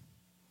image,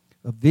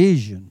 a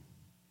vision,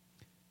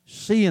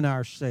 seeing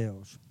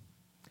ourselves,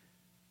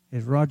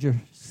 as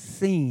Roger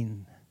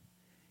seen.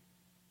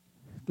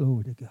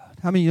 Glory to God.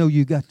 How many know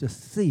you got to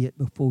see it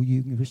before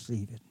you can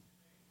receive it?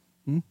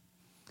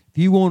 If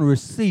you want to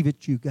receive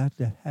it, you got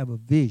to have a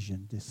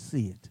vision to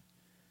see it.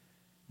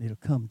 It'll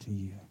come to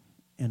you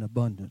in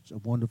abundance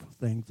of wonderful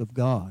things of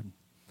God,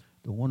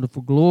 the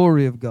wonderful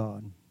glory of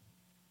God.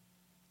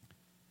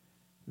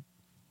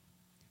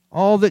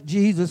 All that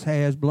Jesus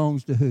has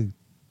belongs to who?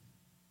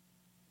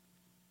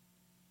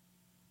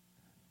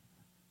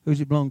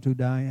 Who's it belong to,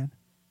 Diane?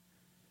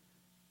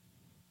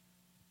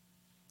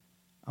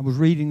 I was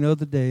reading the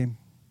other day, and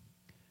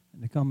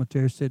the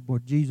commentary said, well,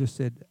 Jesus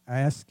said,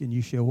 ask and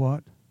you shall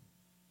what?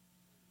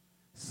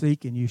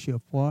 Seek and you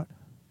shall what?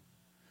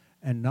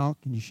 And knock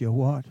and you shall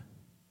what?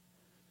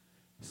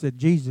 He said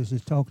Jesus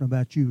is talking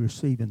about you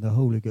receiving the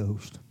Holy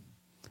Ghost,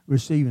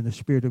 receiving the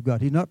Spirit of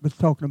God. He's not just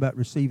talking about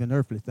receiving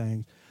earthly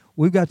things.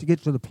 We've got to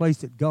get to the place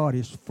that God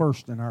is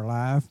first in our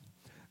life.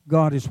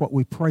 God is what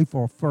we pray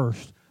for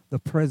first, the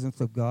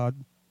presence of God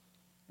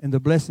and the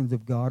blessings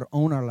of God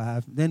on our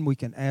lives. Then we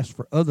can ask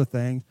for other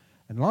things.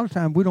 And a lot of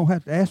times we don't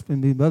have to ask for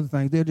these other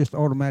things. They'll just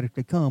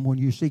automatically come when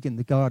you're seeking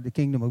the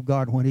kingdom of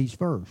God when he's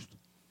first.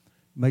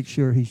 Make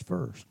sure he's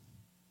first.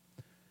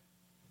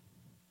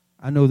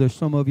 I know there's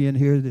some of you in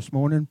here this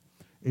morning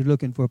is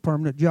looking for a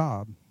permanent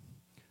job.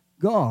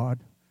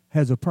 God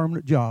has a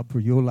permanent job for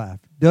your life.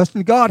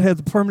 Dustin, God has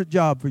a permanent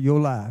job for your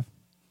life.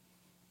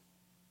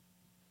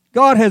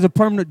 God has a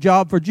permanent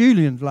job for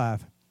Julian's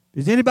life.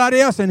 Is anybody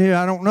else in here?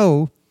 I don't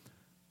know.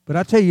 But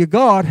I tell you,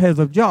 God has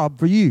a job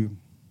for you.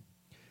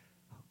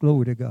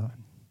 Glory to God.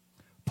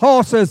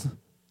 Paul says,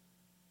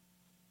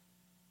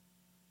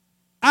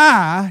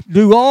 I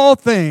do all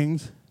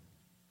things.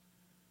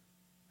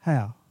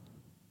 How?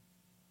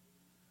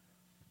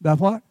 By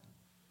what?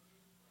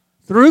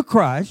 Through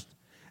Christ.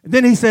 And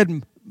then he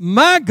said,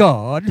 my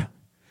God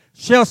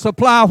shall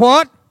supply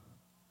what?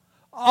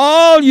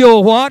 All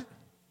your what?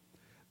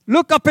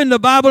 Look up in the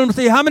Bible and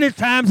see how many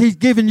times he's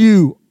given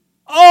you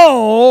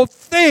all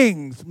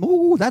things.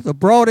 Ooh, that's a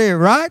broad area,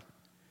 right?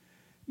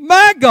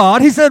 My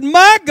God, he said,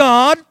 my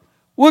God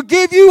will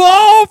give you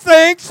all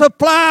things,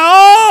 supply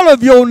all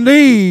of your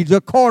needs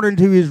according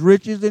to his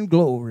riches and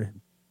glory.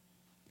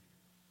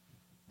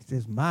 He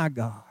says, my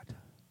God.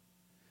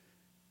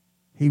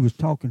 He was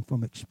talking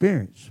from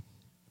experience,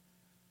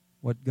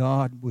 what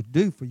God would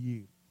do for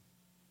you.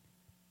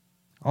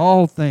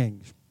 All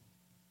things,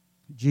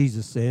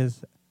 Jesus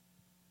says,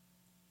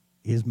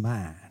 is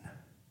mine.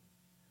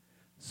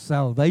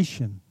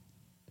 Salvation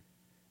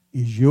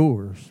is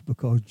yours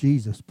because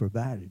Jesus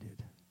provided it.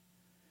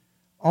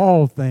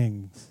 All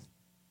things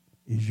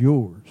is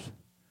yours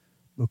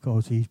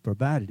because he's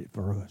provided it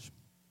for us.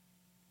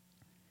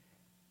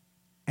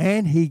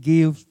 And he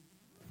gives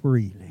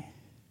freely.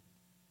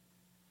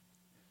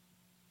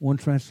 One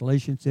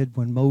translation said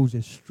when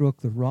Moses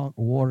struck the rock,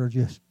 water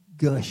just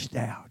gushed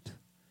out.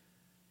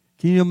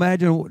 Can you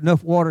imagine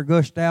enough water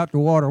gushed out to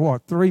water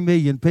what? 3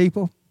 million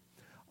people?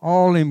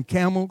 All them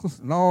camels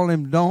and all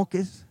them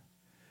donkeys,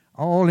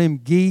 all them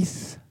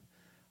geese,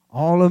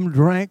 all of them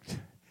drank,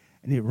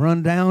 and it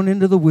run down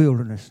into the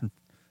wilderness and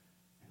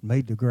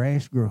made the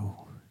grass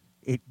grow.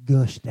 It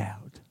gushed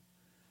out.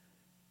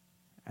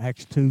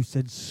 Acts 2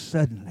 said,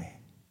 suddenly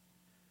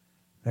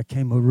there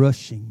came a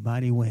rushing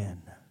mighty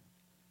wind.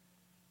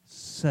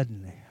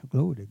 Suddenly,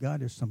 glory to God,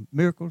 there's some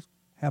miracles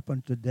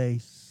happen today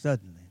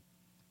suddenly.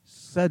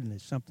 Suddenly,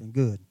 something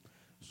good.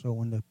 So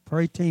when the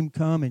prayer team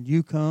come and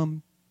you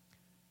come,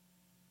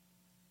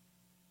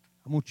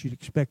 I want you to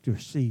expect to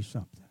receive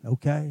something,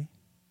 okay?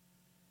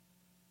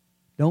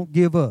 Don't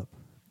give up.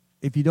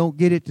 If you don't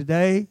get it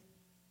today,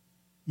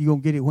 you're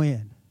going to get it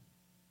when?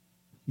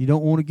 You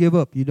don't want to give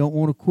up. You don't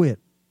want to quit.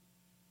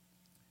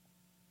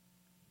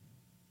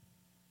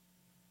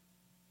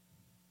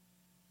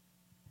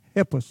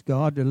 Help us,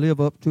 God, to live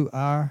up to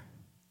our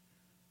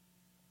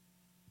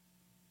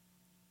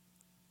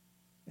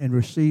and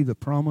receive the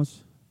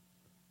promise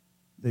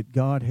that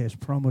God has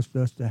promised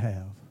us to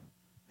have.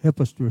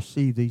 Help us to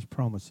receive these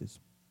promises.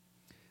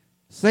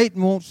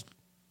 Satan wants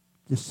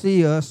to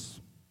see us,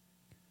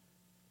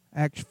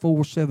 Acts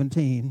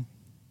 4:17,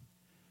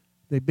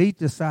 They beat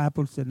the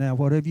disciples, said, now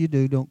whatever you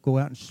do, don't go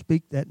out and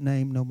speak that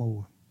name no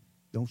more.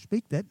 Don't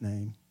speak that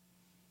name.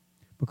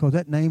 Because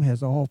that name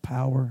has all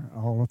power,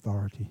 all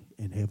authority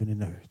in heaven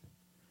and earth.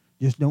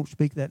 Just don't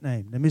speak that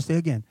name. Let me say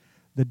again.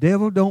 The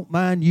devil don't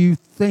mind you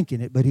thinking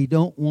it, but he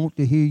don't want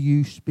to hear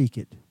you speak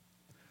it.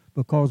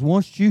 Because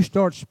once you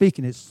start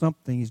speaking it,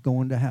 something is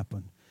going to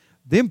happen.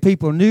 Them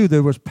people knew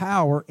there was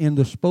power in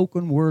the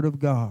spoken word of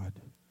God.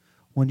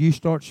 When you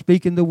start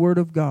speaking the word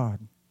of God.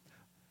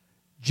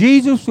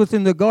 Jesus was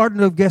in the Garden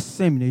of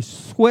Gethsemane.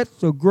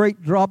 Sweats of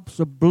great drops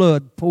of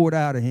blood poured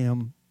out of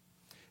him.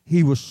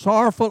 He was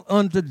sorrowful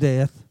unto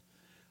death.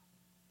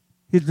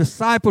 His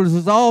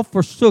disciples all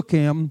forsook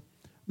him.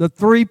 The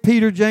three,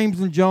 Peter, James,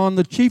 and John,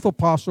 the chief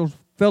apostles,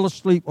 fell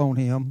asleep on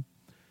him.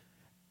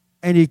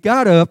 And he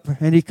got up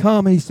and he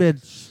come and he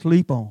said,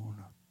 sleep on.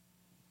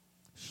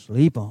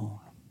 Sleep on.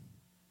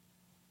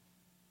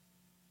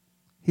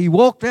 He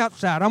walked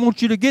outside. I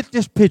want you to get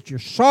this picture.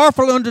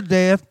 Sorrowful unto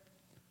death.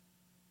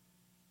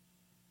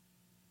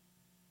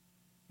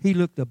 He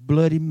looked a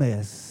bloody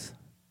mess.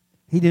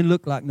 He didn't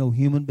look like no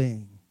human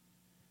being.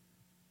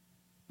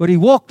 But he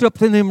walked up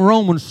to them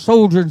Roman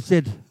soldiers and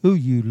said, who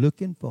you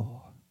looking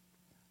for?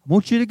 I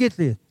want you to get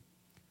this.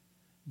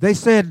 They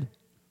said,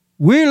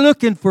 we're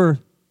looking for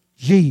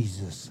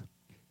Jesus.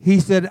 He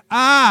said,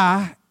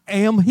 I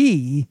am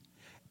he.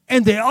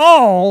 And they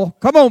all,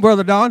 come on,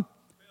 Brother Don,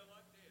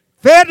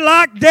 fed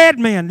like dead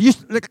men.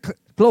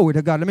 Glory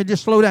to God. Let me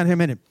just slow down here a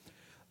minute.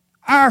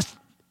 Our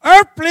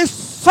earthly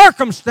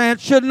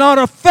circumstance should not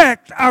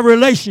affect our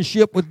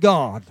relationship with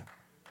God.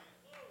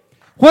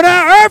 When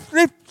our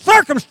earthly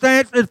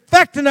circumstance is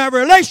affecting our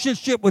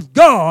relationship with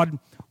God,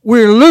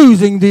 we're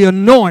losing the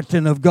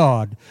anointing of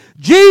God.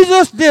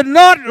 Jesus did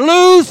not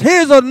lose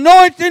his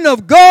anointing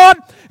of God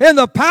and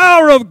the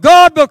power of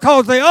God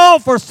because they all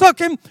forsook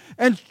him.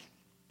 And,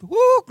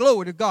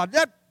 glory to God,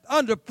 that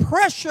under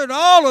pressure and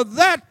all of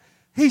that,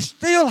 he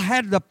still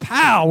had the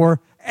power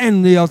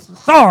and the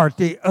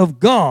authority of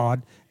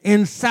God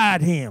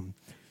inside him.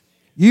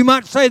 You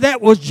might say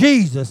that was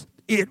Jesus.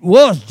 It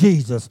was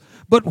Jesus.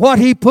 But what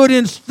he put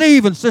in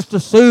Stephen, Sister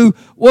Sue,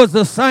 was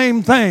the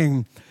same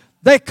thing.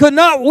 They could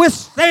not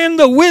withstand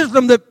the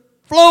wisdom that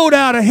flowed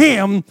out of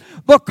him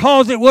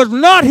because it was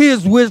not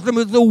his wisdom,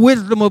 it was the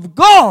wisdom of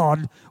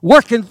God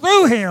working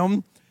through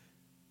him.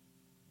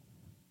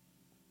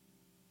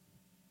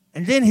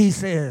 And then he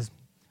says,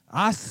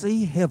 I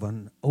see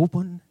heaven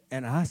open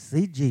and I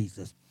see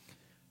Jesus.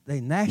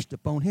 They gnashed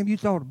upon him. You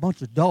thought a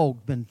bunch of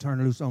dogs been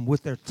turned loose on him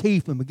with their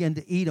teeth and began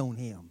to eat on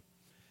him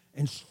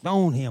and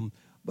stone him.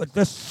 But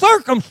the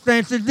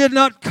circumstances did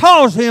not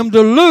cause him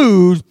to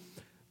lose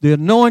the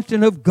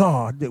anointing of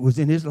God that was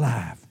in his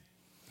life.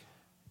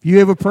 If you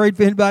ever prayed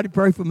for anybody,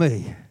 pray for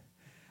me.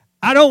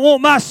 I don't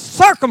want my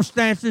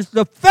circumstances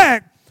to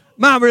affect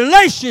my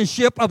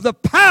relationship of the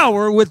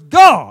power with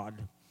God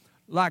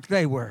like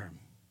they were.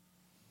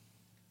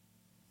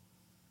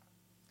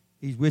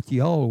 He's with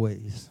you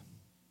always.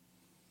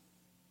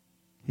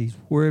 He's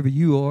wherever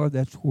you are,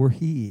 that's where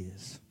he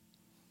is.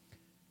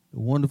 The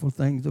wonderful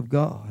things of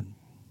God.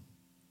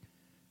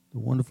 The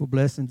wonderful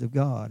blessings of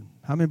God.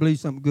 How many believe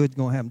something good's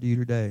going to happen to you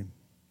today?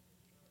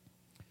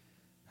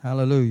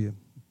 Hallelujah.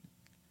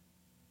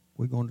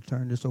 We're going to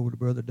turn this over to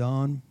Brother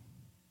Don.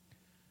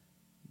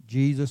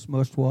 Jesus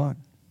must what?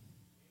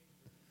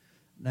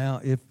 Now,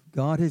 if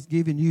God has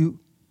given you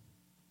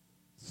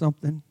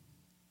something,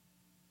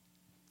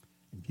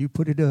 if you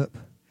put it up,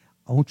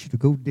 I want you to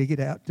go dig it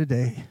out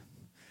today.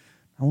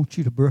 I want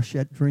you to brush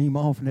that dream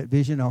off and that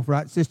vision off,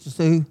 right, Sister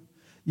Sue?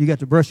 You got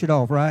to brush it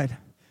off, right?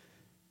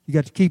 You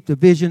got to keep the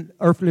vision,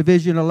 earthly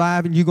vision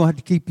alive, and you're going to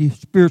have to keep your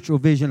spiritual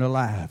vision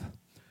alive.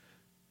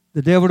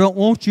 The devil don't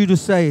want you to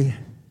say,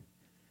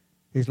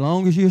 as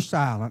long as you're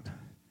silent,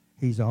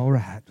 he's all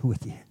right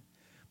with you.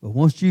 But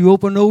once you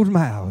open those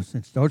mouths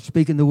and start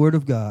speaking the word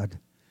of God,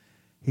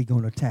 he's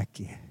going to attack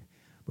you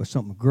with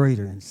something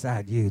greater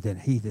inside you than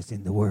he that's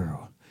in the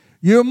world.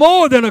 You're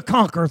more than a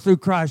conqueror through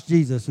Christ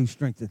Jesus who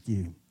strengtheneth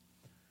you.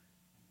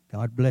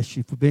 God bless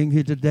you for being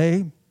here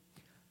today.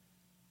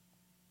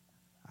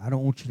 I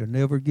don't want you to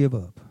never give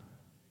up.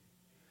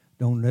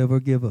 Don't never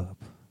give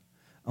up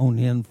on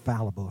the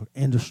infallible,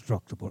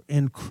 indestructible,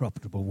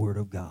 incorruptible Word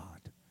of God.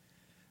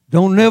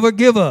 Don't never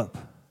give up.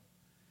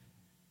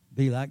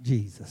 Be like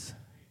Jesus.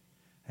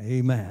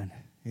 Amen.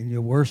 In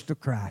your worst of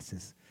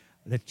crisis,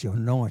 let your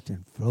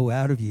anointing flow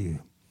out of you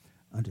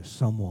unto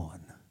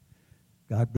someone. God bless.